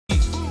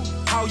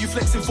how you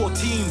flexing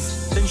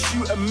 14s, then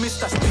shoot and miss,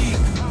 that's peak.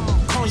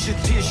 Quand je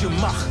dis je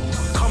marche,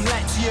 come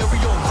like Thierry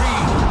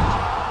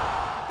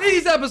Henry.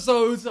 These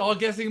episodes are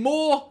getting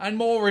more and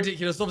more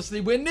ridiculous.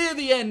 Obviously, we're near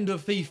the end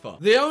of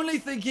FIFA. The only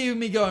thing keeping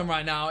me going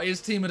right now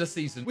is Team of the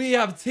Season. We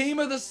have Team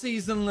of the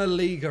Season La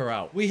Liga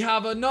out. We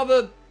have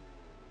another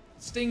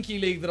stinky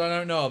league that I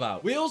don't know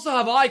about. We also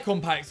have icon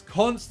packs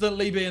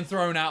constantly being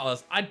thrown at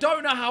us. I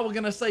don't know how we're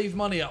going to save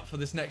money up for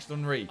this next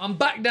Henri. I'm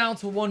back down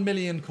to 1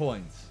 million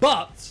coins,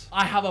 but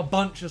I have a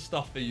bunch of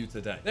stuff for you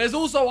today. There's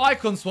also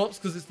icon swaps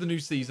because it's the new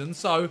season.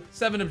 So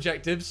 7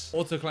 objectives,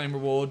 auto claim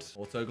reward,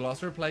 auto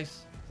glass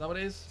replace. Is that what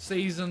it is?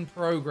 Season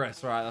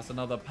progress. Right, that's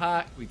another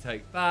pack. We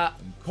take that.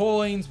 And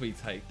coins, we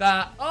take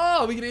that.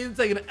 Oh, we can either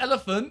take an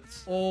elephant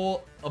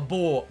or a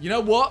boar. You know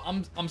what?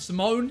 I'm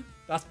Simone.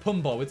 That's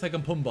Pumbaa. We're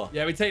taking Pumbaa.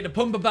 Yeah, we take the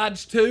Pumbaa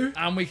badge too.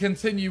 And we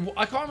continue.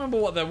 I can't remember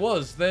what there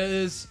was.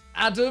 There's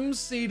Adams,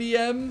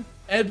 CDM,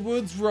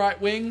 Edwards,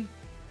 right wing,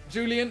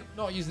 Julian,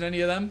 not using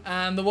any of them.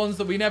 And the ones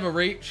that we never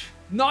reach.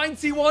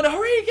 91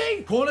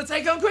 Origi. Corner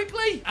take on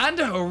quickly. And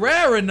a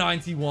Herrera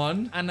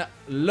 91. And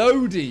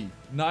Lodi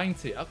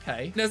 90.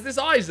 Okay. There's this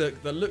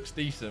Isaac that looks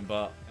decent,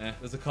 but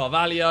there's a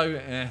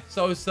Carvalho.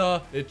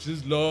 Sosa.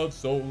 Bitches love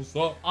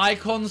Sosa.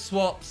 Icon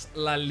swaps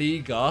La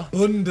Liga.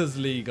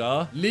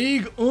 Bundesliga.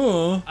 Ligue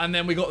 1. And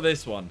then we got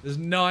this one. There's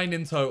 9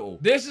 in total.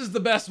 This is the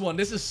best one.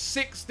 This is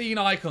 16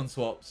 icon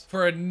swaps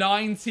for a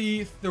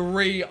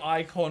 93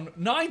 icon.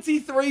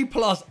 93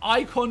 plus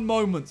icon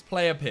moments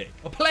player pick.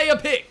 A player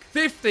pick.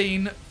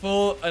 15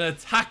 for an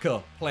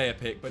attacker player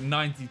pick, but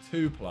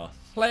 92 plus.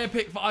 Player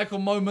pick for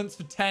icon moments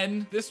for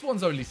 10. This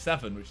one's only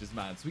 7, which is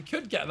mad. So we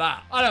could get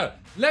that. I don't know.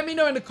 Let me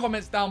know in the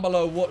comments down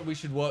below what we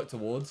should work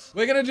towards.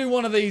 We're going to do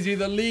one of these,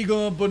 either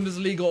Liga,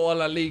 Bundesliga, or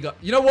La Liga.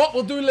 You know what?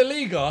 We'll do La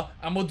Liga,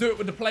 and we'll do it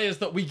with the players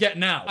that we get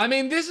now. I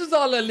mean, this is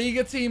our La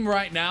Liga team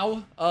right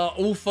now.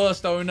 All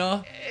first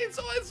owner. It's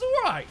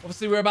all right.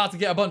 Obviously, we're about to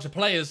get a bunch of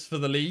players for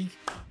the league,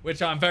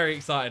 which I'm very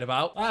excited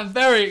about. I'm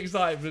very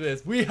excited for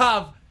this. We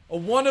have a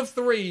 1 of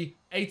 3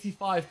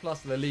 85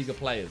 plus La Liga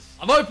players.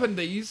 I've opened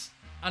these.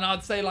 And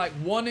I'd say like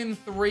 1 in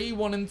 3,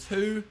 1 in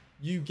 2,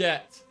 you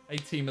get a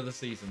team of the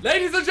season.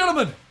 Ladies and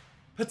gentlemen,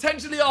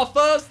 potentially our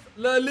first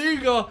La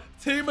Liga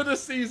team of the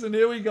season.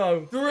 Here we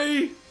go.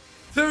 3,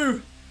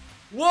 2,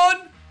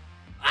 1.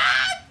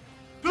 Ah!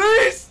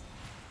 Please.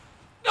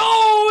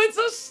 No, it's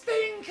a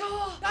stinker.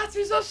 That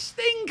is a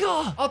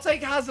stinker. I'll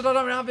take Hazard. I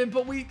don't have him,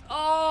 but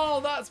oh,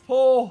 that's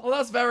poor. Oh,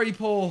 that's very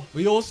poor.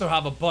 We also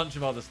have a bunch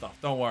of other stuff.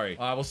 Don't worry.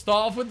 All right, we'll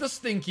start off with the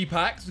stinky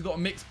packs. We've got a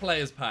mixed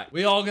players pack.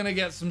 We are going to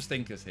get some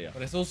stinkers here,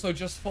 but it's also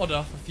just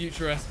fodder for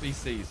future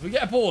SBCs. We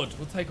get a board.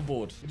 We'll take a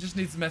board. We just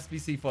need some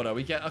SBC fodder.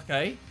 We get,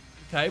 okay,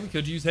 we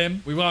could use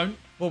him. We won't,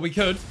 but we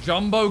could.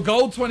 Jumbo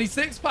Gold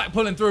 26 pack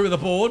pulling through with a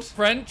board.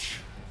 French.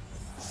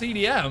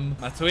 CDM.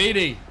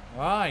 Matuidi.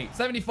 Right,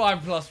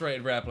 75 plus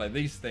rated rare play.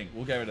 These stink.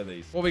 We'll get rid of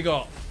these. What we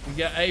got? We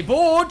get a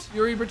board.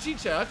 Yuri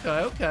Brachicha.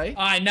 Okay.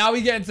 All right, now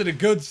we get into the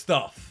good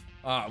stuff.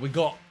 All right, we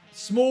got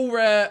small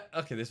rare.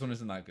 Okay, this one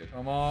isn't that good.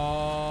 Come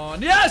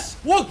on. Yes!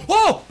 Whoa!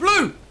 Oh,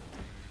 blue!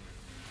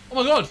 Oh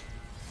my God.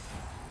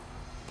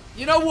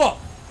 You know what?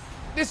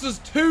 This was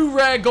 2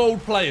 rare gold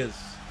players.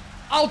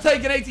 I'll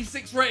take an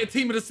 86 rated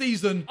team of the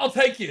season. I'll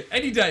take it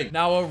any day.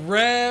 Now, a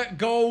rare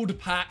gold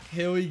pack.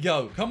 Here we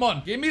go. Come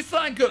on. Give me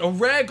something good. A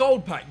rare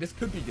gold pack. This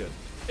could be good.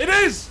 It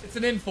is. It's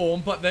an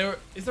inform, but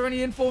is there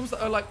any informs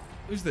that are like,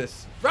 who's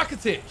this?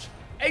 Rakitic.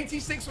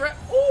 86 rare.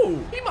 Oh,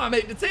 he might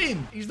make the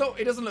team. He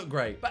doesn't look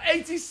great. But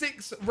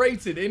 86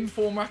 rated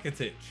inform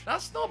Rakitic.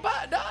 That's not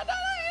bad. That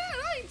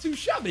ain't too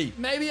shabby.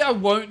 Maybe I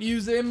won't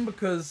use him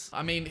because,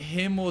 I mean,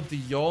 him or De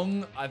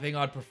Jong. I think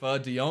I'd prefer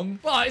De Jong.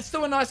 But it's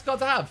still a nice card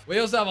to have. We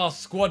also have our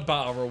squad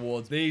battle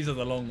rewards. These are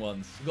the long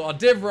ones. We've got our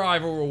Div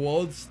Rival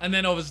rewards. And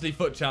then obviously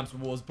Foot Champs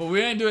rewards. But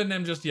we ain't doing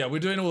them just yet. We're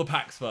doing all the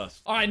packs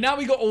first. All right, now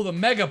we got all the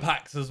mega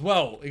packs as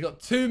well. We got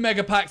 2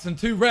 mega packs and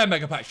 2 rare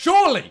mega packs.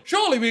 Surely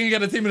we can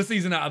get a team of the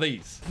season out of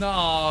these.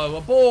 No,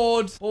 a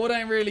board. Board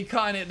ain't really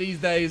cutting it these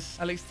days.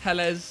 Alex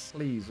Telles.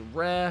 Please,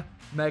 rare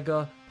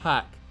mega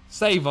pack.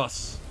 Save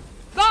us.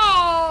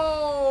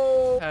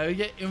 No! Okay, we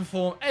get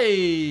Inform.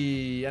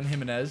 Hey, and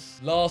Jimenez.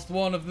 Last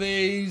one of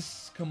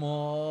these. Come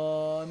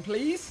on,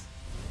 please.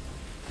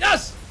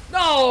 Yes!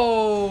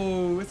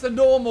 No! It's a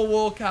normal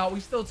walkout.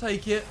 We still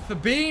take it.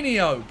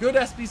 Fabinho. Good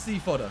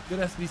SBC fodder. Good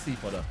SBC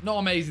fodder. Not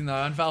amazing,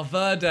 though. And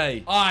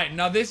Valverde. All right,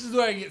 now this is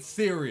where it gets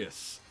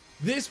serious.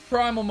 This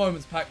Primal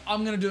Moments pack,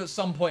 I'm going to do at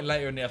some point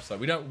later in the episode.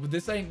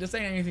 This ain't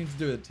anything to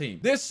do with the team.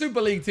 This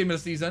Super League team of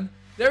the season,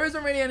 there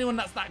isn't really anyone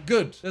that's that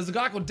good. There's a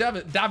guy called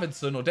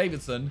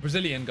Davidson,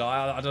 Brazilian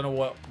guy. I don't know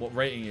what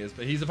rating he is,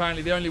 but he's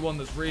apparently the only one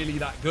that's really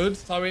that good.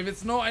 So if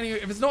it's not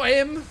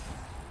him,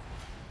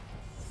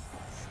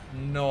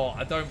 no,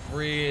 I don't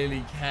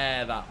really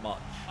care that much.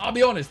 I'll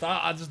be honest,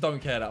 I just don't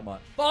care that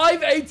much.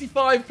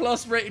 585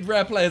 plus rated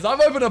rare players.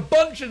 I've opened a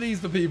bunch of these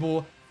for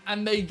people,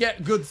 and they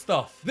get good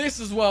stuff. This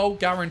as well,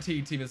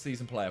 guaranteed team of the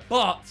season player.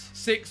 But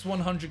 6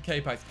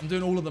 100k packs. I'm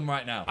doing all of them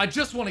right now. I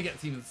just want to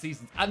get team of the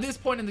seasons. At this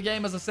point in the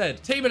game, as I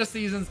said, team of the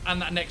seasons and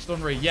that next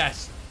Henri.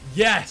 Yes.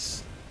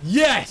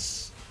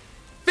 Yes!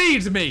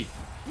 Feed me!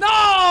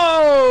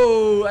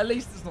 No! At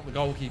least it's not the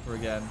goalkeeper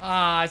again.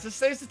 Ah, it's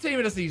the team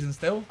of the season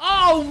still.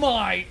 Oh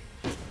my!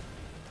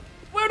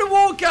 Where are the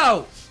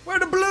walkouts? Where are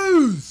the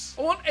blues?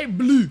 I want a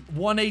blue.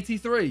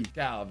 183. Get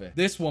out of it.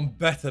 This one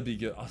better be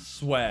good. I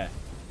swear.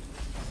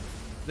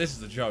 This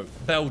is a joke.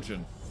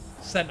 Belgian.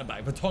 Centre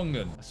back.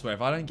 Vertonghen. I swear,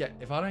 if I don't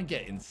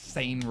get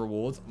insane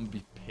rewards, I'm gonna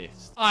be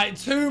pissed. All right,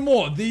 2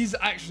 more. These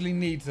actually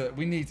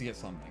we need to get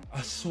something.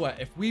 I swear,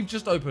 if we've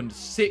just opened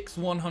 6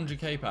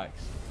 100k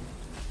packs,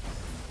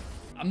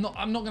 I'm not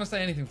gonna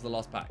say anything for the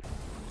last pack.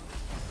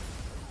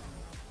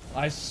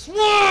 I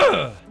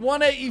swear!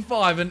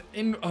 185 and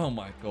in... Oh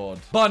my god.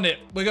 Bun it.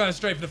 We're going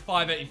straight for the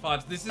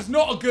 585s. This is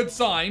not a good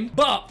sign,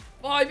 but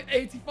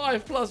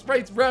 585 plus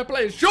rated rare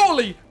players.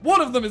 Surely one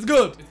of them is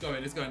good. It's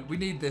going, it's going. We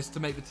need this to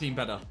make the team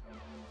better.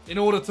 In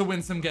order to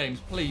win some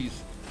games.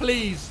 Please.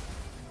 Please.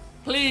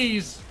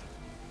 Please.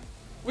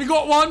 We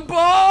got one,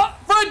 but...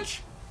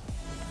 French!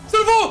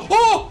 7-4!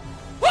 Oh!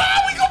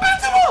 Ah, we got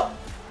Benzema!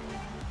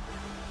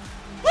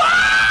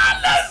 Ah,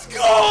 let's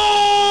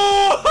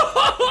go!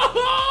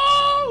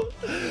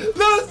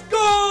 Let's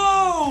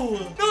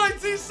go!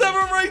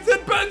 97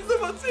 rated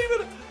Benzema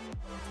team.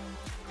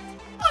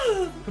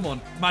 Come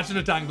on, imagine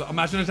a dangler.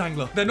 Imagine a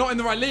dangler. They're not in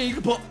the right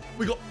league, but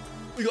we got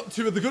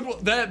 2 of the good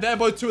ones. They're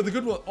both 2 of the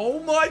good ones. Oh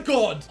my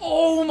god.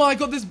 Oh my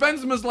god. This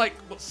Benzema's like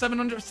what,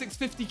 700,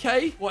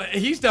 650k. Well,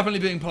 he's definitely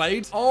being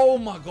played. Oh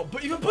my god.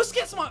 But even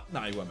Busquets might.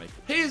 No, he won't make it.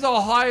 He is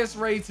our highest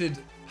rated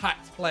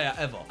packed player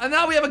ever. And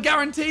now we have a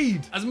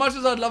guaranteed. As much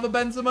as I'd love a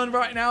Benzema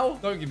right now,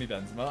 don't give me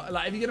Benzema.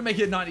 Like, if you're gonna make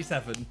it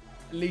 97,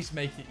 at least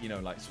make it, you know,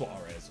 like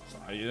Suarez or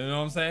something. You know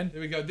what I'm saying? Here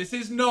we go. This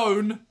is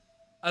known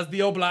as the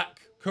Oblak,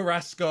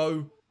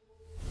 Carrasco,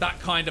 that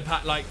kind of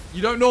pack. Like,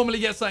 you don't normally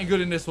get something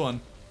good in this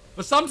one.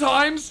 But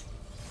sometimes...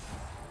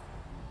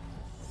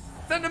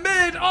 Centre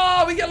mid.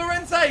 Oh, we get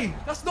Llorente.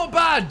 That's not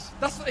bad.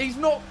 It's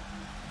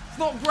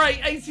not great.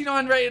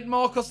 89 rated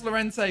Marcos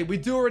Llorente. We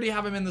do already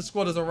have him in the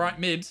squad as a right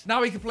mid.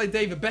 Now we can play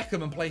David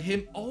Beckham and play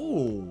him.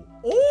 Oh,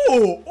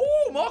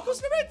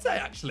 Marcos Llorente,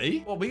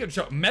 actually. Well, we could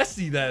chuck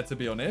Messi there, to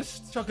be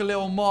honest. Chuck a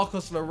little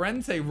Marcos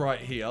Llorente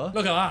right here.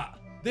 Look at that.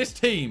 This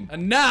team.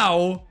 And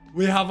now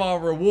we have our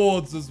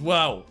rewards as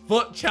well.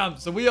 Foot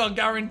champs. So we are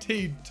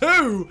guaranteed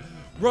 2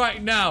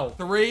 right now.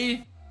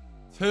 3,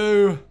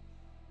 2,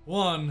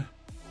 1.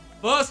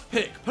 First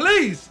pick,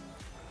 please.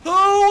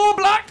 Oh,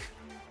 black.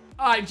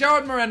 All right,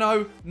 Gerard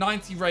Moreno,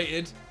 90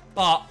 rated,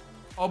 but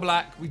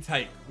Oblak, we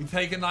take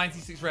a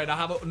 96 rated. I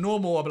have a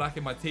normal Oblak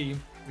in my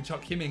team. We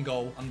chuck him in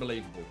goal.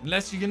 Unbelievable.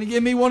 Unless you're going to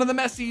give me one of the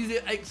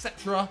Messis,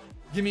 etc.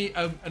 Give me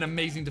an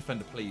amazing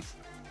defender, please.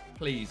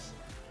 Please.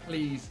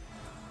 Please.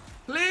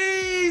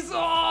 Please.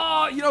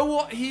 Oh, you know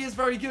what? He is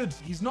very good.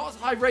 He's not as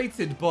high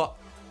rated, but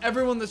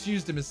everyone that's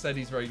used him has said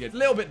he's very good. A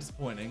little bit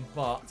disappointing,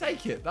 but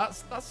take it.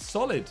 That's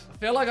solid. I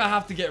feel like I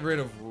have to get rid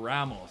of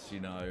Ramos,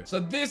 you know. So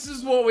this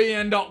is what we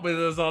end up with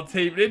as our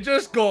team. It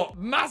just got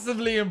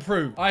massively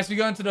improved. All right, so we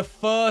go into the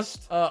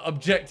first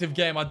objective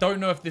game. I don't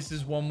know if this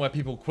is one where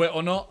people quit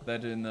or not. They're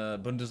doing the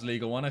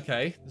Bundesliga one.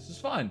 Okay, this is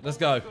fine. Let's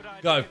go.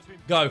 Go.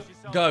 Go.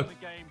 Go.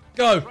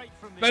 Go.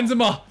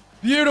 Benzema.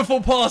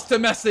 Beautiful pass to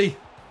Messi.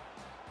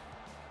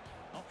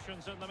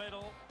 Options in the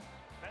middle.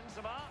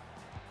 Benzema.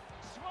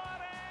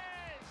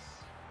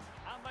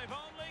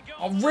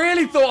 I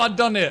really thought I'd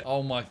done it.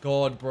 Oh my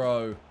god,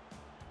 bro.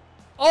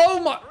 Oh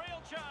my.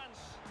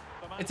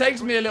 It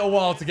takes me a little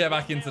while to get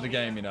back into the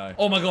game, you know.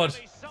 Oh my god.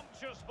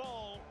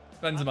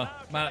 Benzema.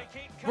 Man.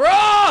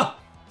 Bruh!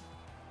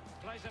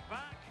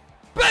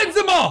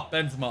 Benzema!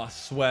 Benzema, I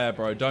swear,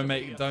 bro. Don't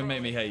make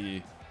me hate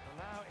you.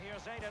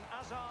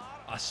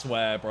 I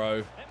swear,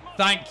 bro.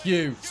 Thank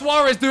you.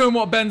 Suarez doing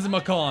what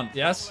Benzema can't.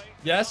 Yes.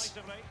 Yes.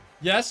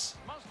 Yes.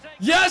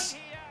 Yes.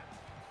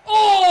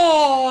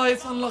 Oh,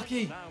 it's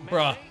unlucky.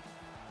 Bruh.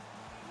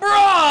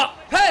 Bruh!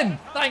 Pen!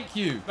 Thank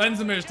you.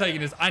 Benzema is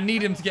taking this. I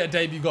need him to get a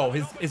debut goal.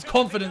 His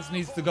confidence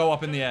needs to go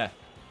up in the air.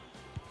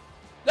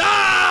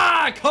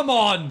 Ah! Come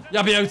on!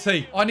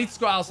 Yabioti. Oh, I need to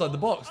score outside the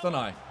box, don't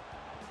I?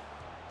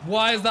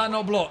 Why is that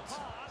not blocked?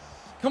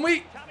 Can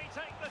we...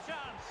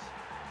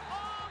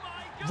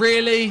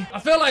 Really? I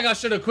feel like I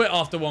should have quit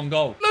after 1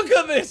 goal. Look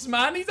at this,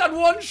 man. He's had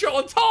 1 shot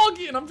on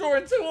target and I'm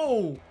drawing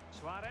 2-all.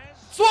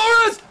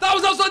 Suarez! That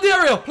was outside the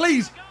area.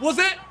 Please. Was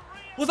it?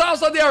 Was that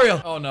outside the area?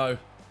 Oh, no.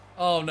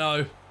 Oh,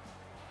 no.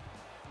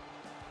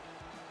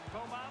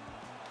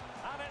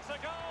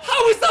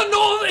 How is that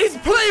not? His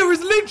player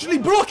is literally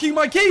blocking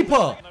my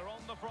keeper.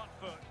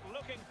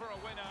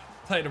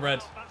 Take the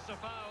red.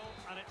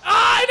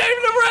 Ah, I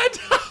named the red.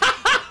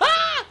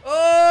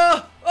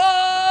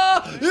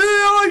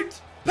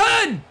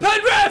 Pen!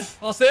 Pen ref!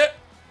 Pass it.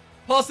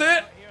 Pass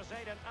it.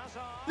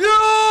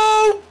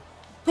 Yo!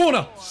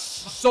 Corner.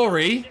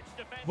 Sorry.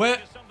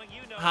 Where?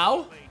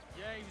 How?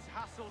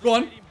 Go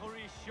on.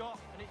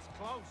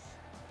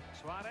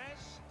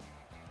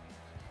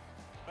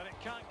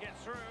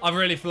 I've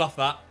really fluffed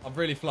that. I've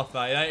really fluffed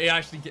that. He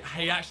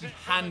actually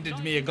handed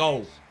me a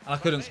goal and I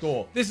couldn't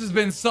score. This has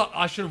been such...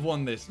 I should have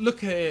won this.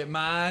 Look at it,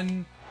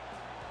 man.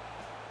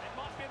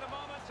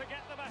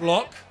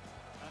 Block.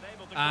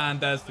 And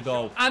there's the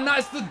goal. And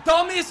that's the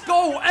dumbest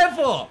goal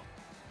ever.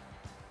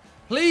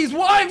 Please,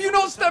 why have you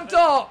not stepped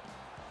up?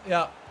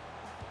 Yeah.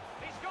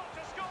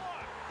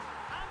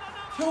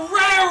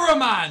 Carrera,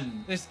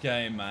 man. This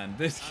game, man.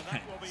 This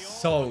game is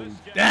so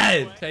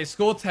dead. Okay,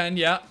 score 10.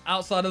 Yeah.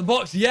 Outside of the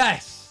box.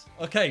 Yes.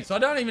 Okay, so I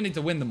don't even need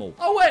to win them all.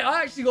 Oh, wait.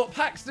 I actually got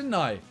packs, didn't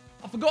I?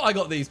 I forgot I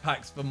got these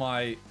packs for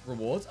my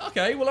rewards.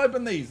 Okay, we'll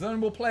open these.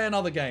 Then we'll play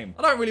another game.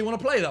 I don't really want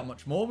to play that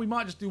much more. We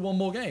might just do one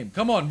more game.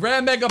 Come on.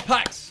 Rare mega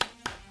packs.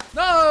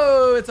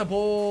 No, it's a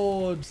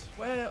board.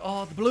 Where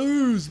are the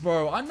blues,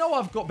 bro? I know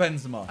I've got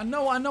Benzema. I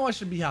know I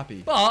should be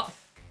happy. But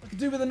I could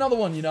do with another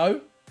one, you know?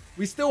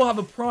 We still have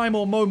a Prime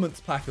or Moments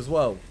pack as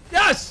well.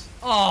 Yes!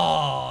 Oh,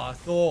 I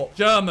thought.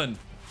 German.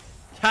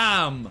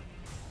 Cam.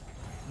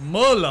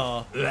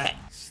 Muller. Blech.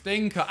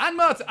 Stinker. And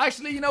Mertens.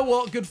 Actually, you know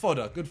what? Good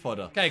fodder. Good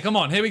fodder. Okay, come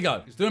on. Here we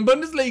go. He's doing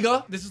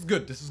Bundesliga. This is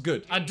good. This is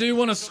good. I do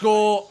want to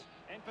score.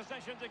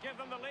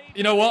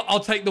 You know what? I'll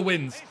take the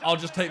wins. I'll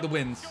just take the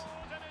wins.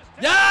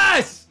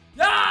 Yes!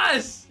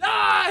 Yes!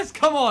 Yes!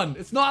 Come on.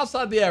 It's not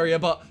outside the area,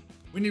 but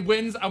we need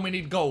wins and we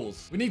need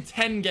goals. We need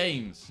 10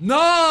 games.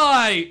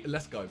 Nice!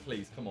 Let's go,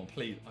 please. Come on,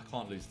 please. I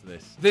can't lose to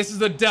this. This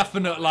is a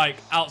definite, like,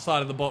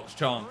 outside of the box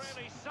chance.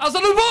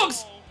 Outside of the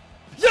box!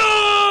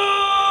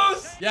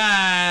 Yes!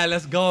 Yeah,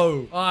 let's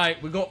go. All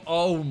right, we got...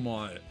 Oh,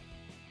 my.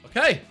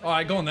 Okay. All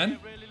right, go on then.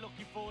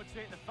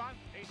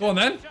 Go on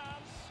then.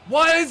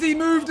 Why has he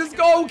moved his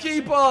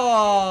goalkeeper?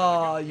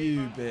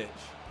 You bitch.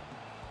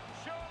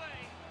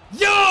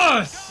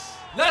 Yes!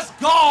 Let's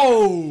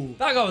go!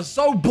 That guy was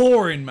so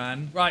boring,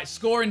 man. Right,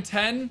 scoring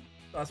 10.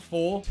 That's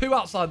 4. 2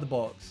 outside the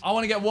box. I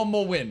want to get one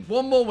more win.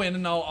 One more win,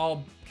 and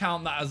I'll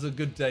count that as a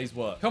good day's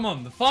work. Come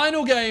on, the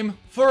final game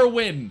for a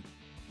win.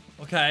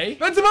 Okay.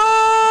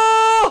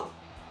 Benzema!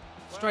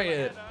 Straight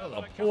it. That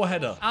was a poor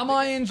header. Am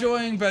I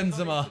enjoying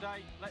Benzema?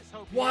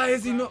 Why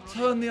has he not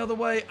turned the other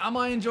way? Am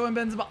I enjoying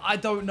Benzema? I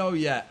don't know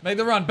yet. Make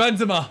the run.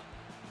 Benzema.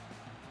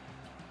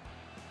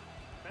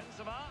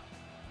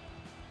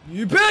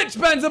 You bitch,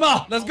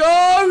 Benzema! Let's go!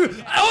 Oh,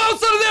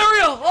 outside of the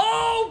area!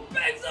 Oh,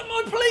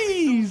 Benzema,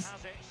 please!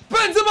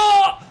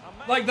 Benzema!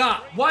 Like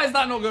that. Why is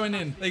that not going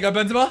in? There you go,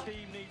 Benzema.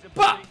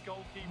 But,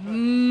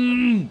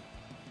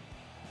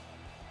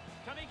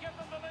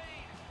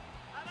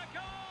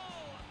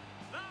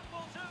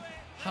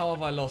 How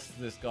have I lost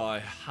to this guy?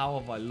 How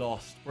have I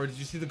lost? Bro, did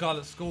you see the guy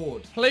that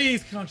scored?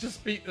 Please, can I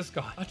just beat this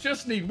guy? I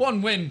just need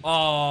one win.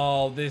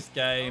 Oh, this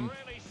game.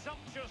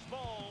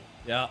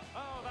 Yeah.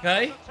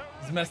 Okay.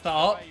 He's messed that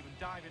up.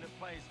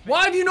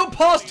 Why have you not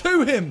passed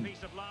to him?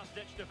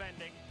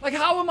 Like,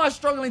 how am I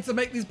struggling to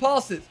make these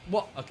passes?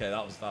 What? Okay,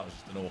 that was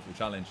just an awful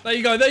challenge. There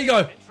you go. There you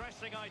go.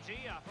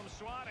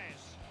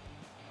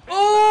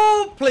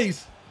 Oh,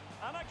 please.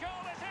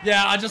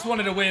 Yeah, I just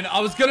wanted to win. I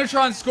was going to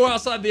try and score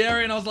outside the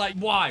area, and I was like,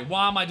 why?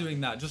 Why am I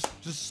doing that?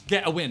 Just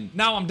get a win.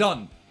 Now I'm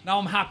done. Now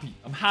I'm happy.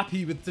 I'm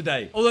happy with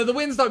today. Although the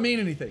wins don't mean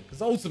anything,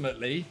 because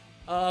ultimately,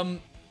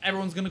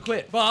 everyone's going to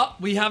quit.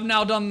 But we have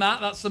now done that.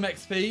 That's some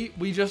XP.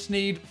 We just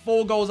need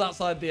 4 goals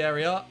outside the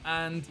area,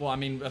 and, well, I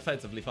mean,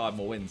 effectively 5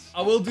 more wins.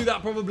 I will do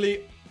that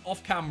probably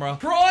off camera.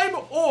 Prime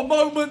or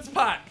Moments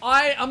pack?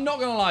 I am not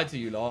going to lie to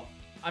you lot.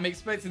 I'm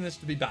expecting this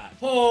to be bad.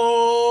 Oh,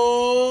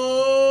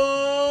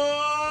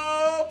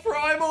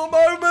 Prime or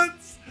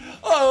Moments.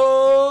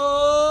 Oh,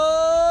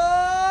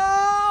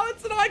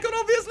 it's an icon,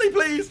 obviously,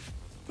 please.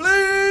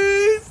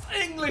 Please.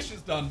 English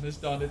is done. It's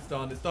done. It's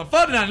done. It's done.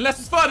 Ferdinand, unless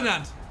it's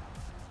Ferdinand.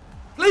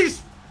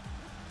 Please.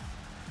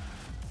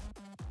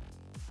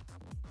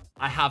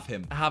 I have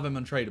him. I have him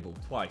untradeable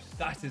twice.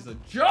 That is a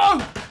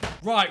joke.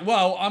 Right,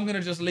 well, I'm going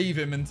to just leave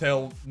him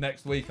until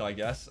next week, I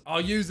guess.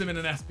 I'll use him in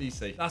an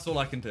SBC. That's all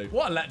I can do.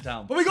 What a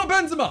letdown. But we got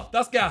Benzema.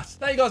 That's gas.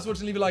 Thank you guys for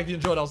watching. Leave a like if you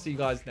enjoyed. I'll see you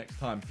guys next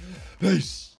time. Peace.